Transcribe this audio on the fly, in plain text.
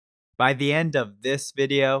By the end of this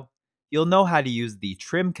video, you'll know how to use the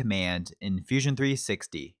trim command in Fusion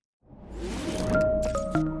 360.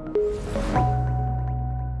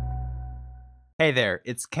 Hey there,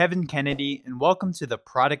 it's Kevin Kennedy and welcome to the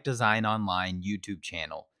Product Design Online YouTube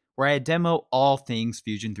channel, where I demo all things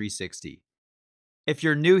Fusion 360. If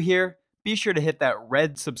you're new here, be sure to hit that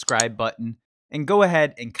red subscribe button and go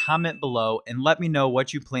ahead and comment below and let me know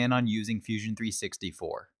what you plan on using Fusion 360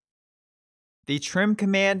 for. The trim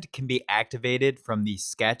command can be activated from the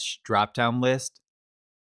Sketch drop-down list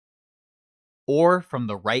or from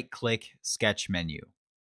the right-click Sketch menu.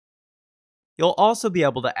 You'll also be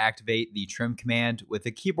able to activate the trim command with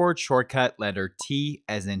the keyboard shortcut letter T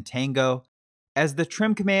as in Tango, as the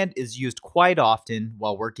trim command is used quite often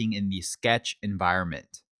while working in the Sketch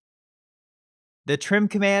environment. The trim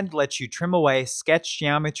command lets you trim away sketch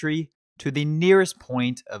geometry to the nearest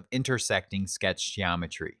point of intersecting sketch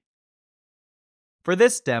geometry. For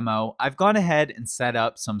this demo, I've gone ahead and set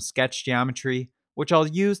up some sketch geometry, which I'll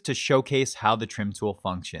use to showcase how the trim tool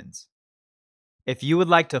functions. If you would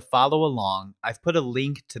like to follow along, I've put a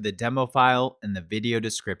link to the demo file in the video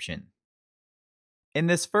description. In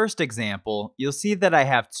this first example, you'll see that I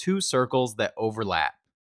have two circles that overlap.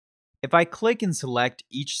 If I click and select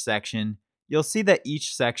each section, you'll see that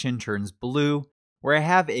each section turns blue, where I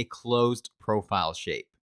have a closed profile shape.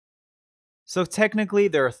 So technically,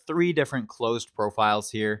 there are three different closed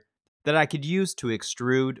profiles here that I could use to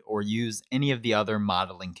extrude or use any of the other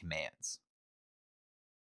modeling commands.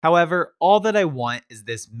 However, all that I want is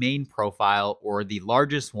this main profile, or the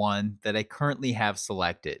largest one that I currently have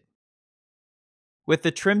selected. With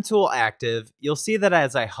the trim tool active, you'll see that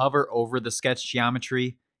as I hover over the sketch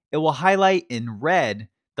geometry, it will highlight in red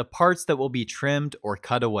the parts that will be trimmed or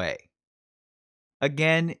cut away.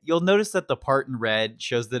 Again, you'll notice that the part in red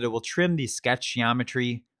shows that it will trim the sketch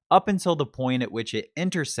geometry up until the point at which it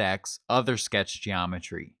intersects other sketch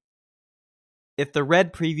geometry. If the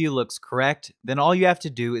red preview looks correct, then all you have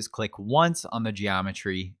to do is click once on the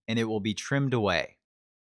geometry and it will be trimmed away.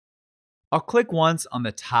 I'll click once on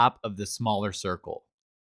the top of the smaller circle.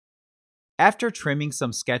 After trimming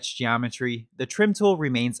some sketch geometry, the trim tool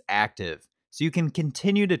remains active, so you can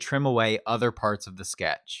continue to trim away other parts of the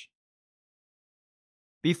sketch.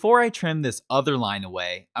 Before I trim this other line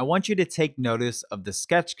away, I want you to take notice of the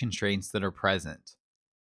sketch constraints that are present.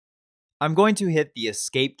 I'm going to hit the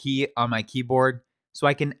Escape key on my keyboard so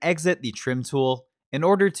I can exit the trim tool in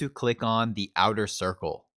order to click on the outer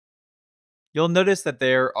circle. You'll notice that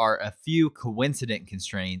there are a few coincident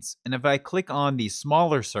constraints, and if I click on the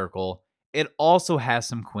smaller circle, it also has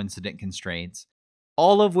some coincident constraints,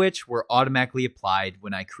 all of which were automatically applied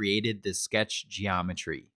when I created this sketch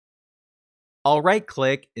geometry. I'll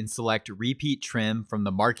right-click and select Repeat Trim from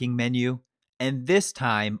the marking menu, and this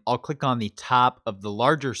time I'll click on the top of the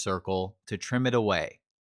larger circle to trim it away.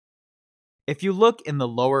 If you look in the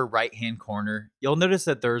lower right-hand corner, you'll notice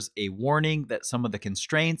that there's a warning that some of the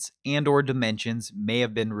constraints and/or dimensions may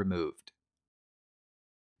have been removed.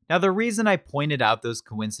 Now, the reason I pointed out those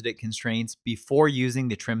coincident constraints before using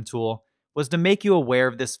the trim tool was to make you aware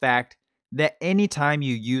of this fact that anytime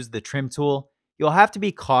you use the trim tool, you'll have to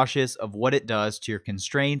be cautious of what it does to your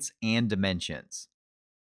constraints and dimensions.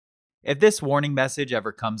 If this warning message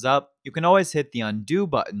ever comes up, you can always hit the undo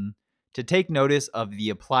button to take notice of the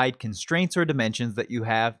applied constraints or dimensions that you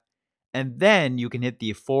have, and then you can hit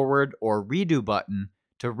the forward or redo button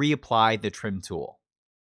to reapply the trim tool.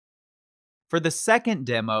 For the second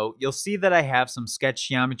demo, you'll see that I have some sketch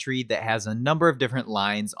geometry that has a number of different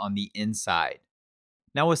lines on the inside.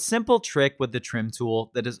 Now, a simple trick with the trim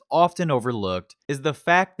tool that is often overlooked is the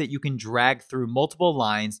fact that you can drag through multiple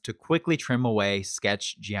lines to quickly trim away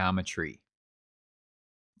sketch geometry.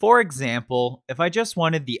 For example, if I just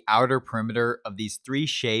wanted the outer perimeter of these three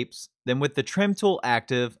shapes, then with the trim tool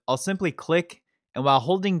active, I'll simply click, and while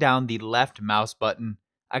holding down the left mouse button,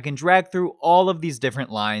 I can drag through all of these different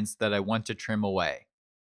lines that I want to trim away.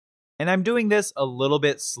 And I'm doing this a little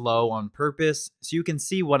bit slow on purpose so you can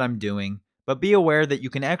see what I'm doing, but be aware that you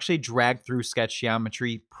can actually drag through sketch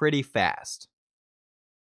geometry pretty fast.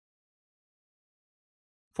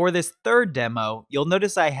 For this third demo, you'll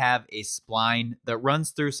notice I have a spline that runs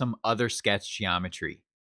through some other sketch geometry.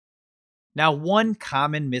 Now, one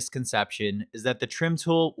common misconception is that the trim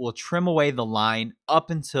tool will trim away the line up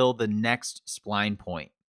until the next spline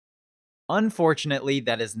point. Unfortunately,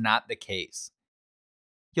 that is not the case.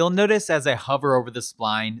 You'll notice as I hover over the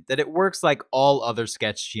spline that it works like all other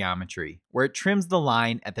sketch geometry, where it trims the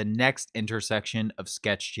line at the next intersection of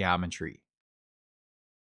sketch geometry.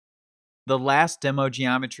 The last demo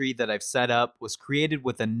geometry that I've set up was created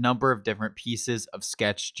with a number of different pieces of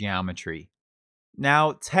sketch geometry.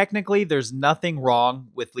 Now, technically, there's nothing wrong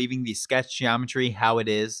with leaving the sketch geometry how it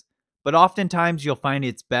is, but oftentimes you'll find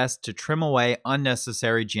it's best to trim away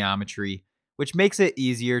unnecessary geometry, which makes it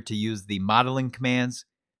easier to use the modeling commands,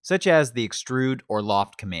 such as the extrude or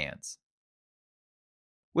loft commands.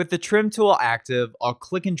 With the trim tool active, I'll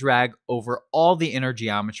click and drag over all the inner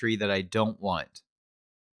geometry that I don't want.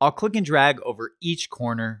 I'll click and drag over each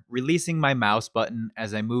corner, releasing my mouse button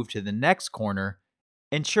as I move to the next corner,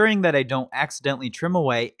 ensuring that I don't accidentally trim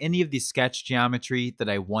away any of the sketch geometry that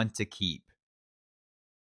I want to keep.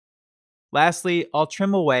 Lastly, I'll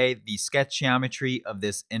trim away the sketch geometry of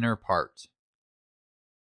this inner part.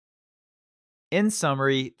 In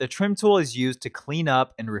summary, the trim tool is used to clean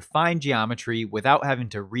up and refine geometry without having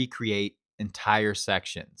to recreate entire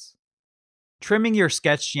sections. Trimming your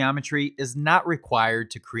sketch geometry is not required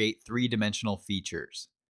to create three-dimensional features.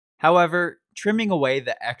 However, trimming away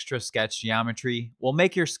the extra sketch geometry will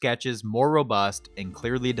make your sketches more robust and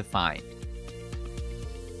clearly defined.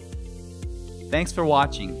 Thanks for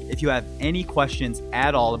watching. If you have any questions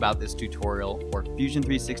at all about this tutorial or Fusion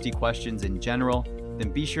 360 questions in general,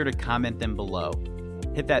 then be sure to comment them below.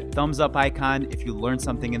 Hit that thumbs up icon if you learned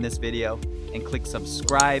something in this video, and click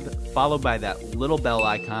subscribe followed by that little bell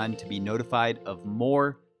icon to be notified of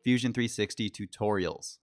more Fusion 360 tutorials.